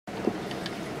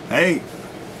Hey,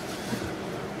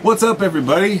 what's up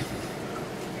everybody?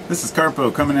 This is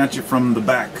Carpo coming at you from the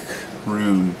back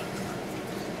room.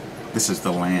 This is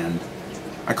the land.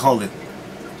 I call it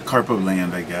Carpo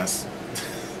land, I guess.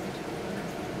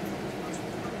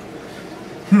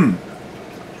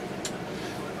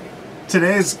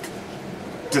 Today's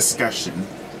discussion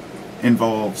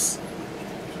involves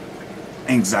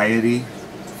anxiety,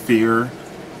 fear,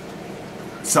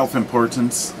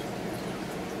 self-importance,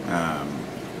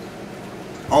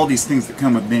 all these things that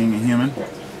come with being a human,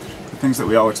 the things that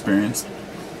we all experience.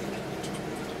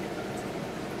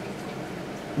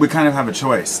 We kind of have a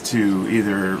choice to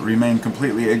either remain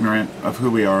completely ignorant of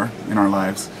who we are in our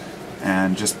lives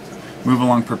and just move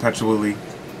along perpetually,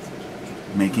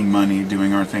 making money,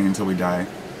 doing our thing until we die,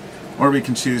 or we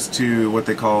can choose to, what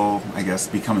they call, I guess,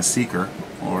 become a seeker,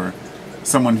 or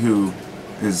someone who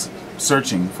is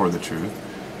searching for the truth.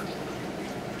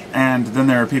 And then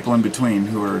there are people in between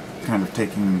who are kind of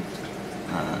taking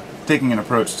an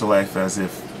approach to life as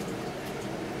if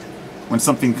when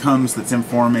something comes that's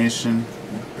information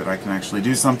that I can actually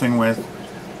do something with,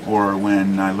 or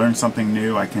when I learn something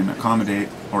new, I can accommodate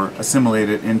or assimilate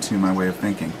it into my way of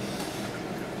thinking.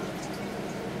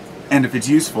 And if it's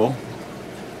useful,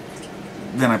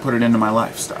 then I put it into my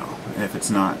lifestyle. If it's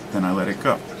not, then I let it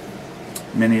go.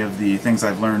 Many of the things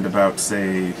I've learned about,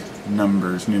 say,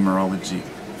 numbers, numerology,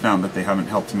 found that they haven't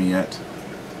helped me yet,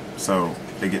 so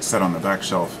they get set on the back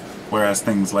shelf. Whereas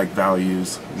things like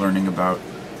values, learning about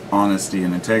honesty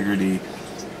and integrity,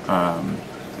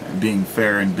 being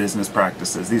fair in business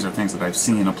practices, these are things that I've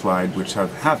seen applied which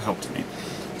have helped me.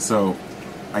 So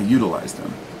I utilize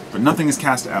them. But nothing is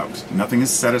cast out. Nothing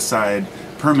is set aside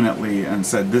permanently and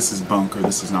said this is bunk or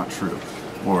this is not true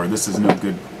or this is no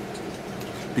good,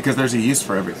 because there's a use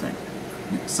for everything.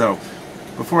 So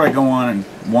before I go on and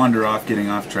wander off, getting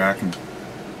off track and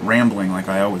rambling like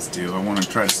I always do, I want to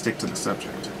try to stick to the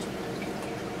subject.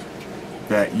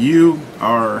 That you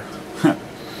are,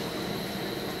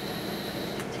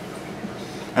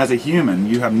 as a human,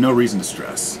 you have no reason to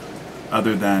stress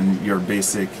other than your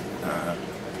basic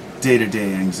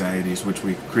day-to-day anxieties, which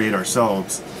we create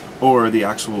ourselves, or the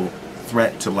actual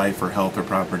threat to life or health or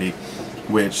property,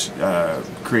 which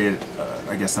create,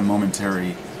 I guess, a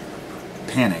momentary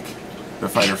panic, the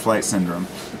fight or flight syndrome,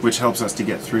 which helps us to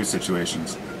get through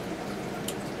situations.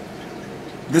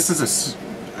 This is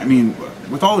I mean,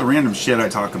 with all the random shit I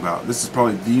talk about, this is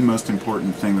probably the most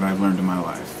important thing that I've learned in my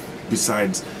life,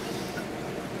 besides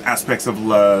aspects of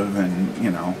love and,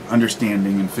 you know,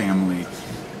 understanding and family.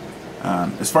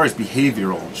 As far as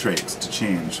behavioral traits to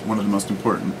change, one of the most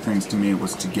important things to me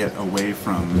was to get away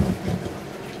from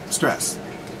stress.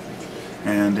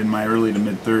 And in my early to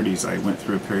mid-30s, I went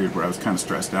through a period where I was kind of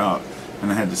stressed out,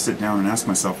 and I had to sit down and ask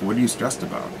myself, what are you stressed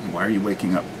about? Why are you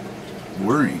waking up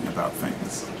worrying about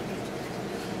things?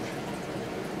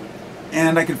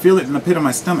 And I could feel it in the pit of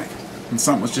my stomach, and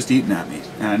something was just eating at me.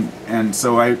 And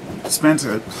so I spent,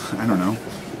 I don't know,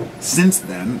 since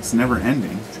then, it's never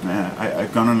ending.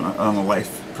 I've gone on a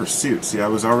life pursuit. See, I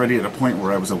was already at a point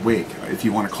where I was awake, if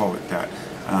you want to call it that.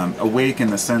 Awake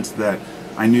in the sense that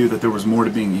I knew that there was more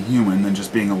to being a human than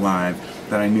just being alive,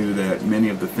 that I knew that many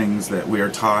of the things that we are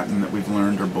taught and that we've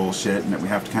learned are bullshit and that we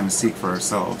have to kind of seek for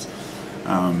ourselves.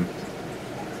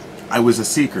 I was a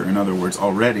seeker, in other words,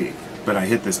 already, but I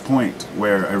hit this point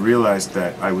where I realized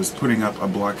that I was putting up a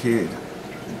blockade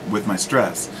with my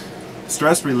stress.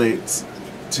 Stress relates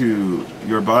to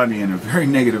your body in a very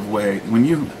negative way. When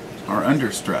you are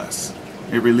under stress,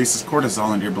 it releases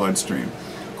cortisol into your bloodstream.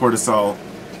 Cortisol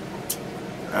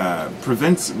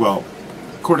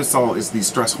cortisol is the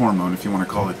stress hormone, if you want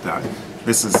to call it that.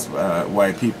 This is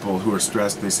why people who are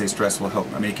stressed, they say stress will help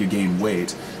make you gain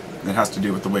weight. It has to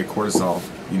do with the way cortisol,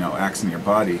 you know, acts in your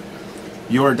body.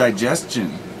 Your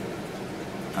digestion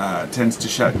tends to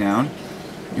shut down.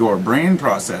 Your brain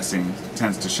processing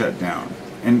tends to shut down.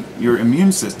 And your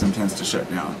immune system tends to shut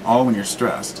down, all when you're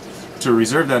stressed. To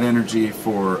reserve that energy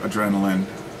for adrenaline,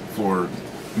 for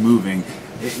moving.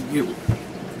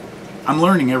 I'm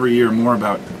learning every year more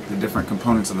about the different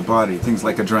components of the body, things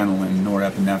like adrenaline,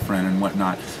 norepinephrine, and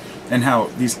whatnot, and how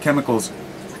these chemicals,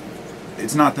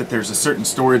 it's not that there's a certain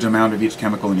storage amount of each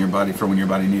chemical in your body for when your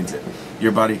body needs it.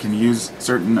 Your body can use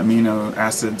certain amino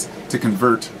acids to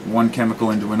convert one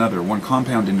chemical into another, one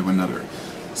compound into another.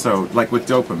 So, like with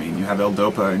dopamine, you have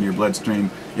L-DOPA in your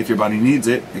bloodstream. If your body needs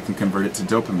it, it can convert it to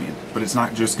dopamine. But it's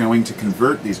not just going to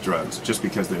convert these drugs just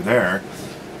because they're there.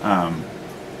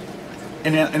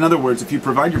 In other words, if you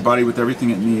provide your body with everything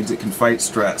it needs, it can fight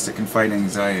stress, it can fight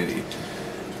anxiety.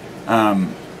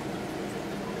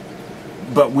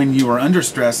 But when you are under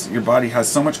stress, your body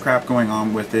has so much crap going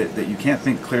on with it that you can't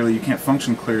think clearly, you can't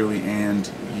function clearly, and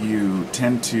you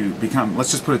tend to become,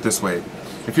 let's just put it this way,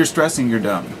 if you're stressing, you're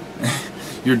dumb.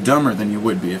 You're dumber than you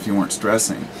would be if you weren't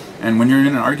stressing. And when you're in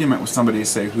an argument with somebody,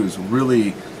 say, who's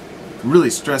really,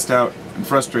 really stressed out and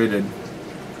frustrated,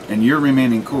 and you're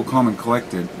remaining cool, calm, and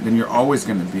collected, then you're always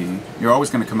going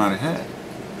to come out ahead.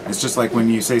 It's just like when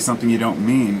you say something you don't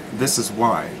mean. This is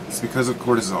why. It's because of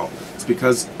cortisol. It's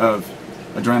because of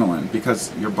adrenaline,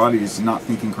 because your body is not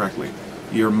thinking correctly.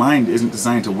 Your mind isn't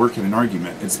designed to work in an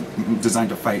argument. It's designed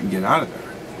to fight and get out of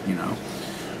there, you know.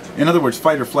 In other words,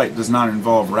 fight or flight does not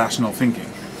involve rational thinking.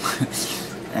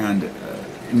 And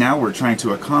now we're trying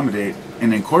to accommodate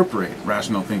and incorporate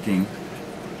rational thinking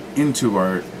into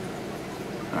our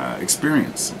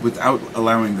experience without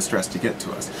allowing the stress to get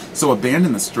to us. So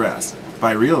abandon the stress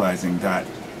by realizing that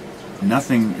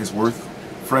nothing is worth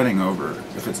fretting over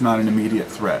if it's not an immediate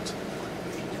threat.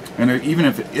 And even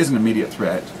if it is an immediate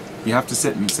threat, you have to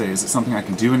sit and say, is it something I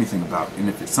can do anything about? And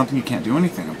if it's something you can't do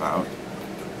anything about,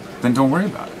 then don't worry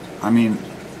about it. I mean,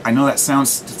 I know that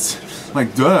sounds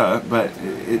like duh, but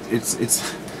it's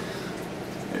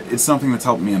something that's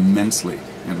helped me immensely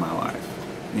in my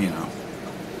life, you know.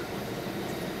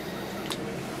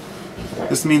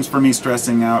 This means for me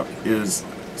stressing out is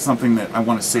something that I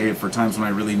want to save for times when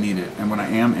I really need it, and when I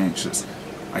am anxious,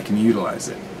 I can utilize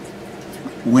it.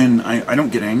 When I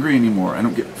don't get angry anymore, I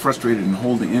don't get frustrated and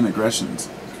holding in aggressions,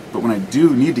 but when I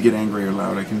do need to get angry or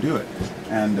loud, I can do it,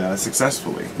 and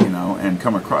successfully, you know, and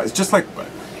come across. It's just like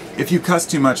if you cuss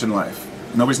too much in life,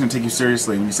 nobody's going to take you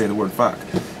seriously when you say the word fuck.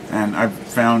 And I've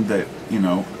found that, you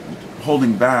know,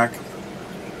 holding back,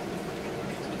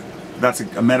 that's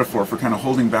a metaphor for kind of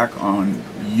holding back on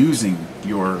using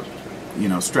your, you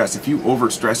know, stress. If you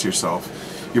overstress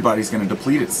yourself, your body's going to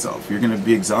deplete itself. You're going to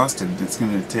be exhausted. It's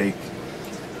going to take,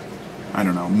 I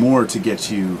don't know, more to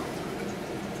get you.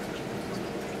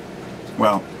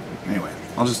 Well, anyway,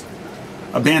 I'll just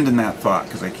abandon that thought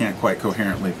because I can't quite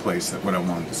coherently place what I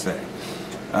wanted to say.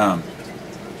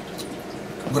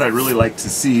 What I'd really like to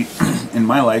see in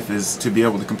my life is to be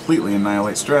able to completely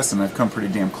annihilate stress, and I've come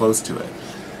pretty damn close to it.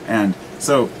 And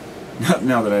so,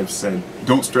 now that I've said,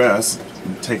 don't stress,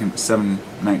 and taken 7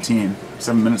 minutes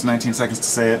 19 seconds to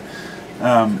say it,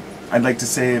 I'd like to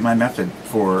say my method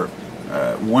for,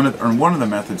 one of the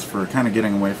methods for kind of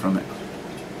getting away from it.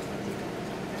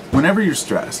 Whenever you're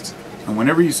stressed, and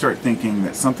whenever you start thinking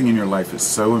that something in your life is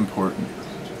so important,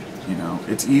 you know,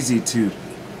 it's easy to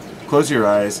close your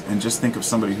eyes and just think of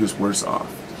somebody who's worse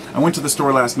off. I went to the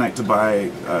store last night to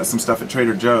buy some stuff at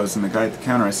Trader Joe's, and the guy at the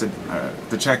counter, I said,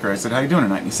 the checker, I said, how you doing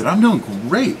tonight? And he said, I'm doing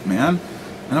great, man.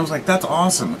 And I was like, that's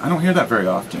awesome. I don't hear that very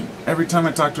often. Every time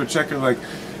I talk to a checker, like,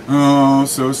 oh,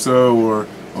 so-so, or,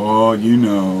 oh, you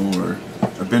know, or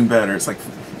I've been better. It's like,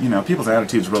 you know, people's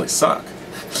attitudes really suck.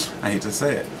 I hate to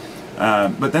say it.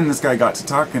 But then this guy got to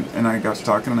talking, and I got to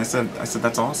talking, and I said,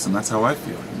 that's awesome. That's how I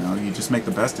feel. You know, you just make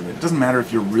the best of it. It doesn't matter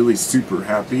if you're really super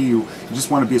happy. You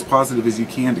just want to be as positive as you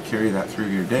can to carry that through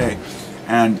your day.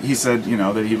 And he said, you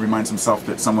know, that he reminds himself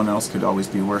that someone else could always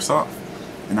be worse off,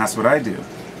 and that's what I do,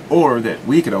 or that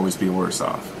we could always be worse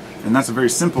off. And that's a very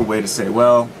simple way to say,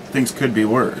 well, things could be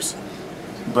worse.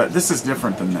 But this is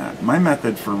different than that. My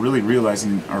method for really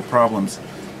realizing our problems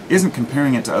isn't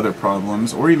comparing it to other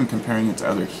problems or even comparing it to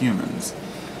other humans.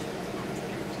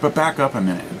 But back up a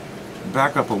minute.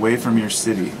 Back up away from your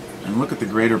city and look at the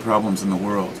greater problems in the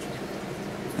world.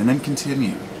 And then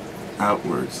continue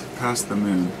outwards, past the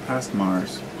moon, past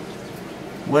Mars,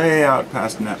 way out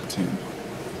past Neptune.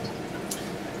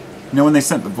 You know, when they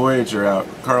sent the Voyager out,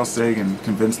 Carl Sagan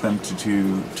convinced them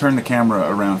to turn the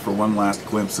camera around for one last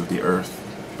glimpse of the Earth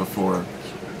before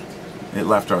it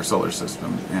left our solar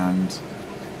system. And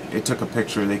it took a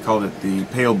picture, they called it the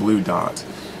pale blue dot,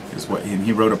 and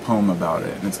he wrote a poem about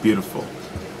it, and it's beautiful.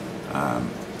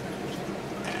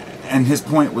 And his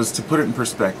point was to put it in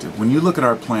perspective. When you look at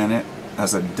our planet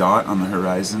as a dot on the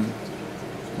horizon,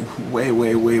 way,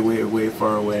 way, way, way, way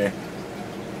far away,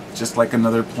 just like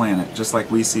another planet, just like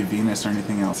we see Venus or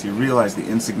anything else, you realize the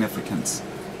insignificance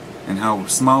and how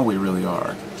small we really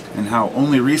are, and how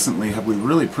only recently have we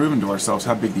really proven to ourselves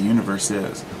how big the universe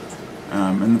is.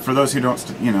 And for those who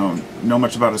don't, you know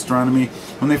much about astronomy,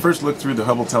 when they first looked through the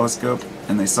Hubble telescope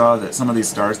and they saw that some of these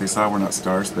stars they saw were not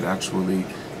stars but actually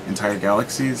entire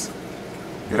galaxies,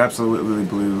 it absolutely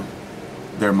blew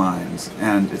their minds.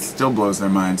 And it still blows their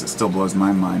minds, it still blows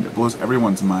my mind, it blows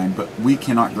everyone's mind, but we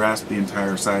cannot grasp the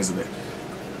entire size of it.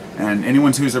 And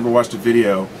anyone who's ever watched a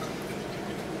video,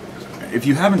 if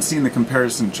you haven't seen the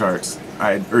comparison charts,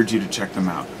 I'd urge you to check them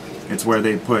out. It's where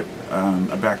they put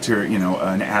a bacteria,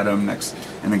 an atom next,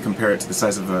 and then compare it to the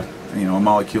size of a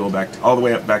molecule, all the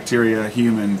way up bacteria,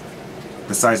 human,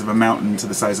 the size of a mountain, to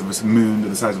the size of a moon, to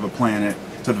the size of a planet,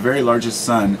 to the very largest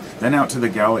sun, then out to the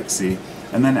galaxy,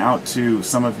 and then out to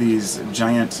some of these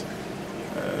giant,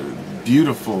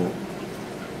 beautiful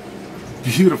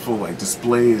like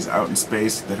displays out in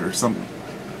space that are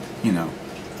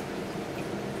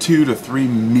 2 to 3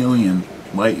 million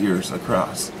light years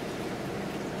across.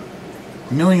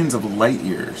 Millions of light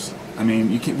years. I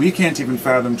mean, we can't even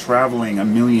fathom traveling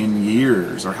 1,000,000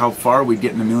 years, or how far we'd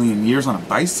get in 1,000,000 years on a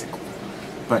bicycle.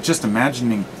 But just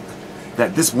imagining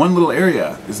that this one little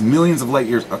area is millions of light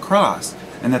years across,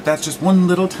 and that's just one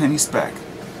little tiny speck.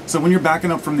 So when you're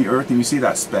backing up from the Earth and you see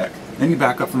that speck, then you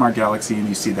back up from our galaxy and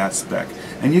you see that speck,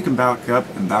 and you can back up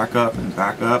and back up and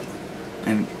back up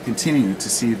and continue to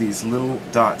see these little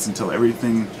dots until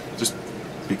everything just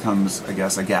becomes a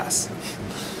guess.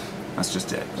 That's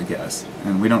just it, I guess.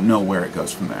 And we don't know where it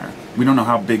goes from there. We don't know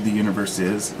how big the universe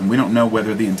is, and we don't know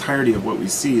whether the entirety of what we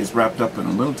see is wrapped up in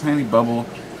a little tiny bubble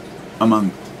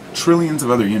among trillions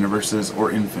of other universes or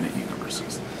infinite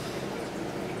universes.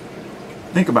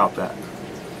 Think about that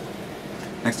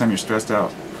next time you're stressed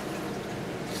out.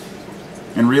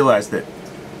 And realize that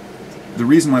the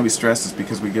reason why we stress is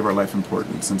because we give our life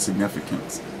importance and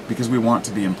significance, because we want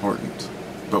to be important.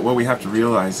 But what we have to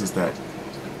realize is that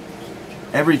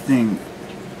everything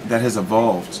that has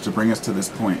evolved to bring us to this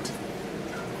point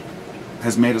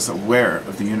has made us aware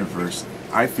of the universe.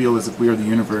 I feel as if we are the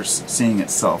universe seeing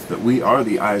itself, that we are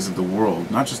the eyes of the world,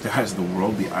 not just the eyes of the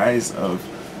world, the eyes of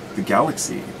the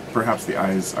galaxy, perhaps the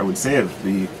eyes, I would say,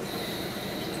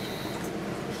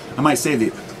 I might say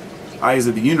the eyes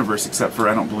of the universe, except for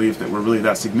I don't believe that we're really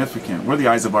that significant. We're the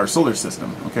eyes of our solar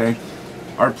system, okay?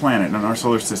 Our planet and our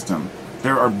solar system.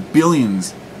 There are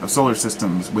billions of solar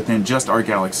systems within just our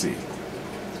galaxy.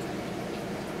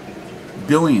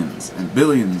 Billions and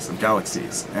billions of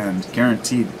galaxies, and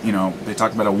guaranteed, they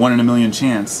talk about a 1 in a million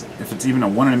chance. If it's even a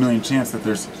 1 in a million chance that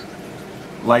there's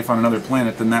life on another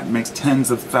planet, then that makes tens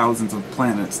of thousands of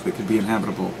planets that could be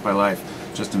inhabitable by life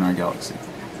just in our galaxy.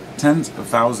 Tens of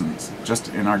thousands just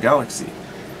in our galaxy.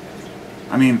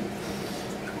 I mean,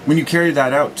 when you carry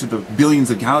that out to the billions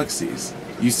of galaxies,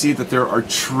 you see that there are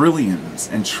trillions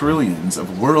and trillions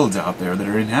of worlds out there that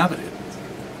are inhabited.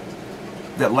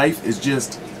 That life is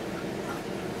just...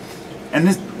 And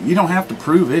this, you don't have to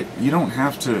prove it. You don't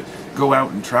have to go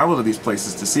out and travel to these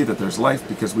places to see that there's life,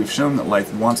 because we've shown that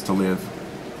life wants to live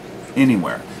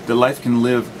anywhere. That life can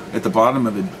live at the bottom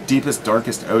of the deepest,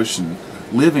 darkest ocean,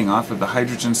 living off of the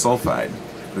hydrogen sulfide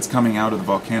that's coming out of the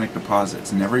volcanic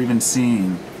deposits, never even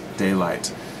seeing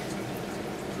daylight.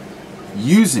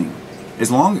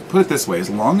 Put it this way, as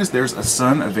long as there's a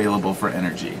sun available for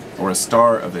energy, or a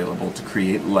star available to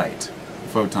create light,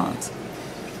 photons,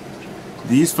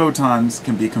 these photons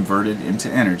can be converted into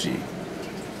energy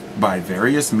by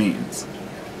various means.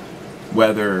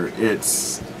 Whether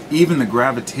it's even the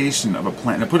gravitation of a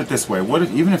planet. Now put it this way,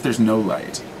 even if there's no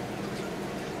light,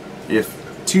 if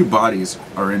two bodies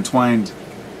are entwined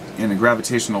in a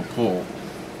gravitational pull,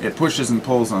 it pushes and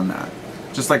pulls on that.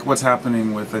 Just like what's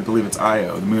happening with, I believe it's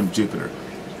Io, the moon of Jupiter,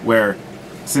 where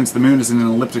since the moon is in an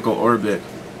elliptical orbit,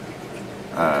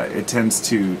 it tends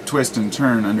to twist and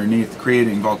turn underneath,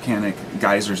 creating volcanic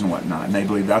geysers and whatnot. And they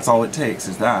believe that's all it takes,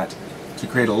 is that, to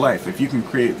create a life. If you can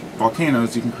create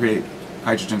volcanoes, you can create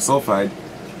hydrogen sulfide,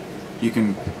 you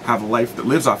can have a life that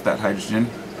lives off that hydrogen,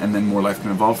 and then more life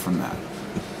can evolve from that.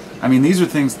 I mean, these are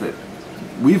things that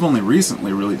we've only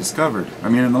recently really discovered. I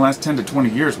mean, in the last 10 to 20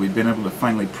 years, we've been able to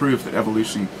finally prove that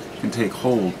evolution can take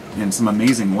hold in some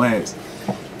amazing ways.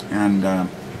 And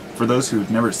for those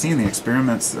who've never seen the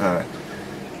experiments, I'd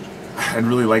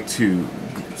really like to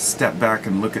step back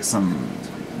and look at some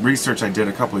research I did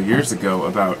a couple of years ago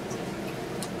about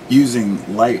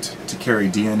using light to carry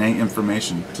DNA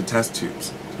information to test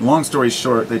tubes. Long story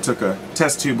short, they took a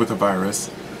test tube with a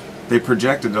virus, they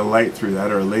projected a light through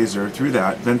that, or a laser through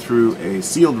that, then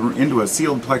into a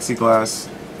sealed plexiglass,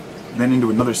 then into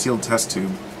another sealed test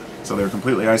tube, so they were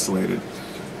completely isolated.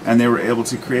 And they were able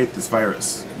to create this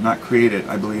virus. Not create it,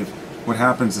 I believe. What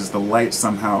happens is the light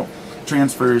somehow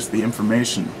transfers the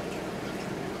information.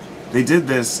 They did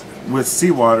this with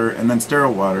seawater and then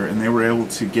sterile water, and they were able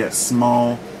to get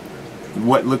small,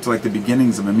 what looked like the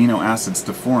beginnings of amino acids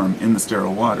to form in the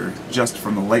sterile water, just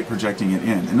from the light projecting it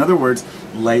in. In other words,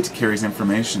 light carries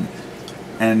information.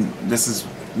 And this is,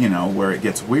 where it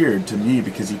gets weird to me,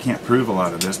 because you can't prove a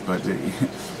lot of this, but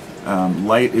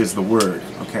light is the word,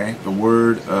 okay? The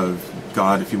word of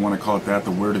God, if you want to call it that,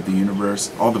 the word of the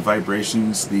universe, all the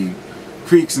vibrations, the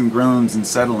creaks and groans and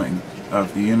settling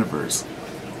of the universe.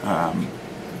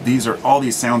 All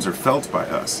these sounds are felt by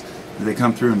us. They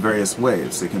come through in various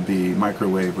waves. They can be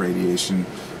microwave radiation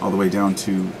all the way down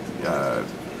to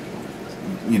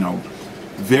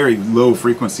very low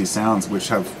frequency sounds which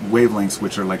have wavelengths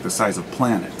which are like the size of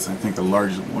planets. I think the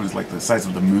largest one is like the size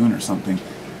of the moon or something.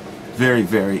 Very,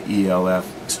 very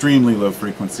ELF, extremely low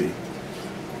frequency.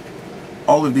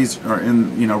 All of these are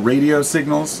in, radio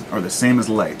signals are the same as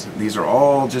light. These are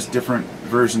all just different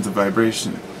versions of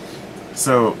vibration.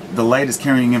 So the light is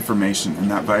carrying information, and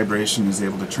that vibration is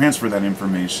able to transfer that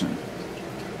information.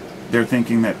 They're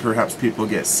thinking that perhaps people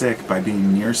get sick by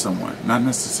being near someone, not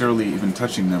necessarily even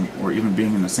touching them or even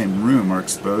being in the same room or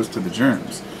exposed to the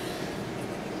germs.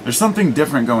 There's something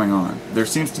different going on. There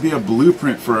seems to be a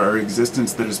blueprint for our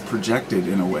existence that is projected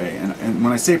in a way. And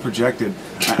when I say projected,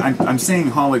 I'm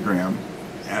saying hologram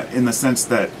in the sense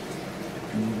that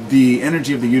the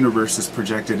energy of the universe is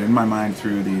projected in my mind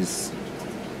through these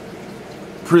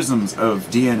prisms of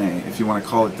DNA, if you want to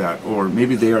call it that, or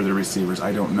maybe they are the receivers,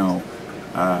 I don't know.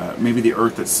 Maybe the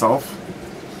Earth itself,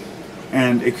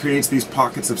 and it creates these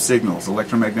pockets of signals,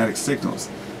 electromagnetic signals,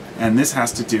 and this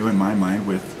has to do, in my mind,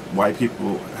 with why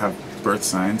people have birth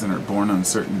signs and are born on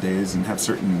certain days and have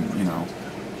certain,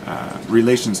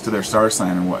 relations to their star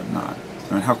sign and whatnot,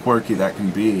 and how quirky that can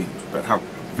be, but how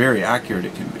very accurate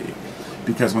it can be,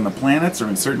 because when the planets are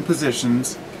in certain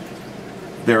positions,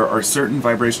 there are certain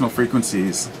vibrational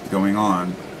frequencies going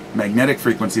on, magnetic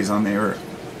frequencies on the Earth.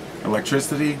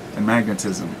 Electricity and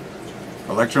magnetism,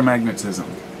 electromagnetism,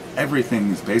 everything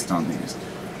is based on these.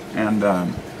 And,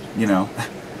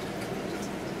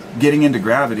 getting into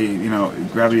gravity,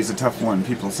 gravity is a tough one.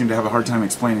 People seem to have a hard time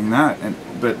explaining that.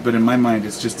 But in my mind,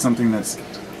 it's just something it's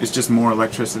just more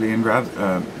electricity and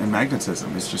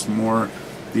magnetism. It's just more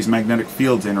these magnetic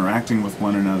fields interacting with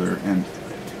one another. And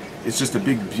it's just a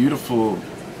big, beautiful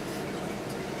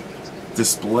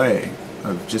display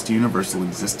of just universal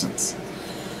existence.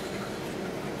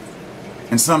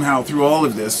 And somehow, through all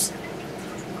of this,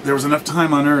 there was enough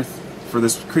time on Earth for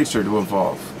this creature to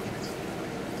evolve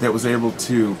that was able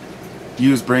to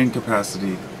use brain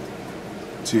capacity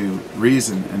to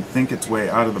reason and think its way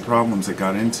out of the problems it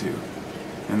got into.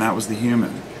 And that was the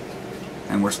human.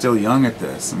 And we're still young at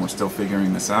this, and we're still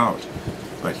figuring this out.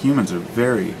 But humans are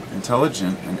very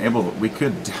intelligent and able. We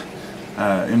could,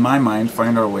 in my mind,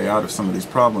 find our way out of some of these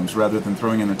problems rather than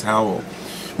throwing in the towel.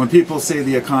 When people say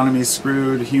the economy's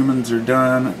screwed, humans are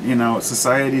done,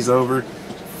 society's over,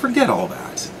 forget all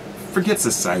that. Forget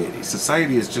society.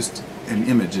 Society is just an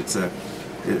image. It's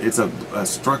a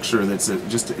structure that's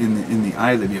just in the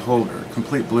eye of the beholder,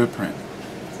 complete blueprint.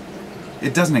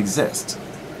 It doesn't exist.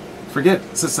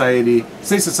 Forget society.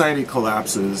 Say society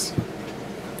collapses,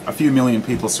 a few million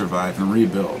people survive and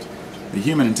rebuild. The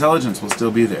human intelligence will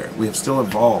still be there. We have still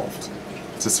evolved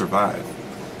to survive.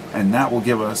 And that will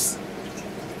give us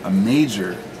a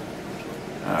major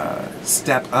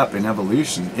step up in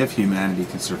evolution if humanity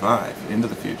can survive into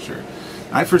the future.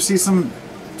 I foresee some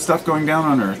stuff going down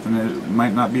on Earth, and it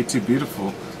might not be too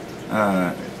beautiful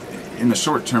in the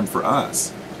short term for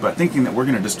us. But thinking that we're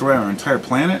going to destroy our entire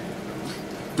planet,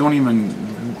 don't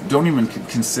even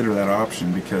consider that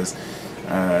option, because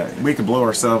we could blow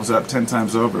ourselves up 10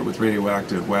 times over with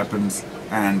radioactive weapons,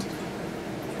 and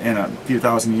in a few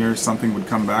thousand years something would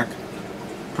come back.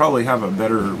 Probably have a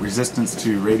better resistance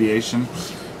to radiation.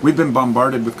 We've been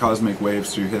bombarded with cosmic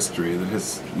waves through history that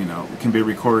has, can be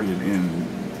recorded in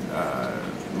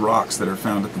rocks that are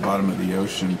found at the bottom of the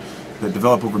ocean that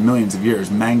develop over millions of years,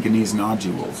 manganese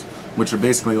nodules, which are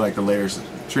basically like the layers of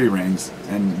tree rings,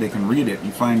 and they can read it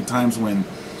and find times when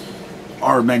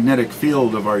our magnetic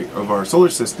field of our solar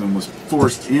system was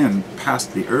forced in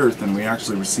past the Earth, and we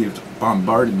actually received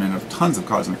bombardment of tons of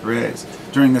cosmic rays.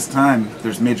 During this time,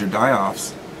 there's major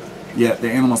die-offs, yet the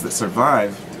animals that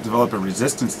survive develop a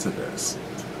resistance to this.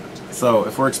 So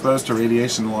if we're exposed to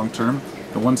radiation long term,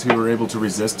 the ones who are able to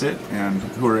resist it and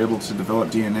who are able to develop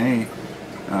DNA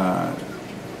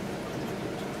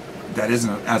that isn't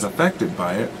as affected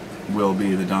by it will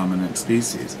be the dominant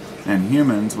species. And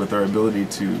humans, with our ability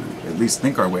to at least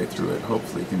think our way through it,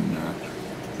 hopefully can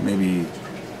maybe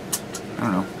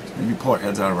pull our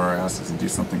heads out of our asses and do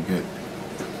something good.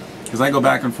 Because I go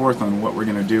back and forth on what we're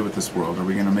going to do with this world. Are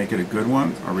we going to make it a good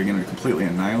one? Are we going to completely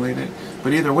annihilate it?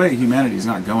 But either way, humanity is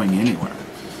not going anywhere.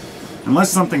 Unless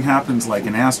something happens like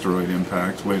an asteroid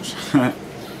impact, which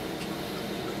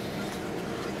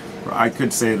I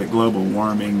could say that global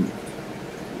warming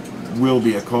will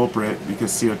be a culprit,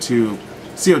 because CO2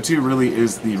 really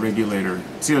is the regulator.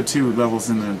 CO2 levels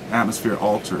in the atmosphere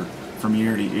alter from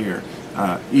year to year,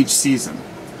 each season,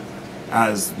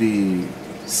 as the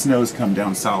snows come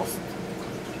down south.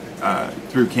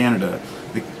 through Canada.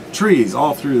 The trees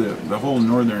all through the whole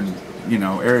northern,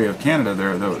 area of Canada,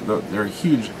 they're a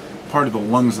huge part of the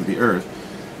lungs of the earth.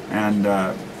 And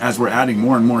as we're adding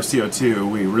more and more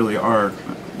CO2, we really are,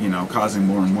 causing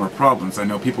more and more problems. I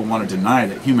know people want to deny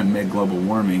that human-made global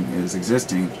warming is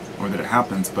existing or that it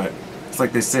happens, but it's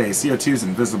like they say, CO2 is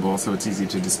invisible, so it's easy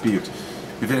to dispute.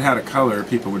 If it had a color,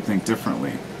 people would think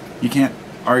differently. You can't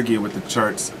argue with the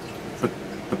charts, but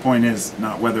the point is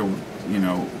not whether,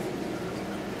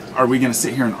 are we going to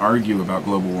sit here and argue about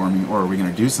global warming, or are we going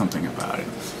to do something about it?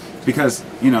 Because,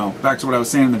 back to what I was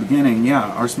saying in the beginning, yeah,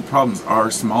 our problems are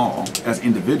small as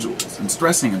individuals, and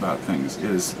stressing about things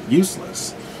is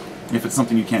useless if it's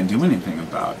something you can't do anything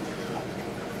about.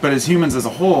 But as humans as a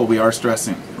whole, we are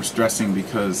stressing. We're stressing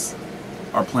because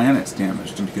our planet's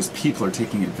damaged and because people are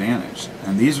taking advantage.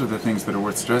 And these are the things that are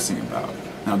worth stressing about.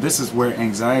 Now, this is where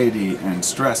anxiety and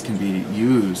stress can be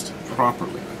used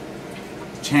properly,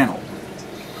 channeled.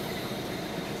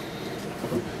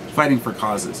 Fighting for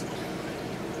causes.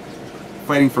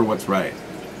 Fighting for what's right.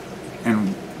 And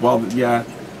while, yeah,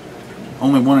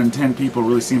 only 1 in 10 people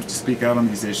really seems to speak out on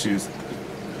these issues,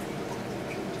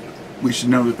 we should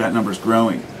know that that number is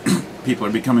growing. People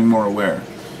are becoming more aware.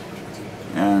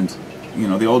 And,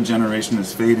 the old generation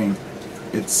is fading.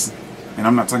 And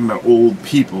I'm not talking about old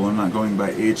people, I'm not going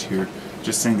by age here,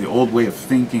 just saying the old way of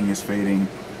thinking is fading.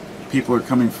 People are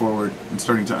coming forward and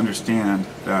starting to understand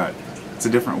that it's a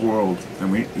different world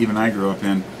than even I grew up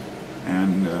in.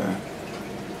 And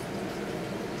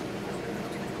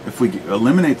if we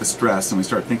eliminate the stress and we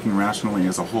start thinking rationally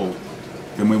as a whole,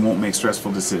 then we won't make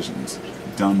stressful decisions,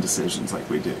 dumb decisions like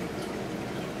we do.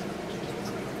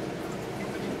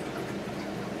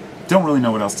 Don't really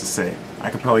know what else to say. I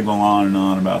could probably go on and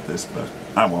on about this, but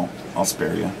I won't. I'll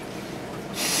spare you.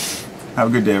 Have a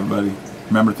good day, everybody.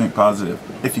 Remember, think positive,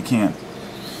 if you can.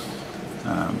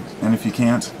 And if you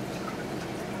can't,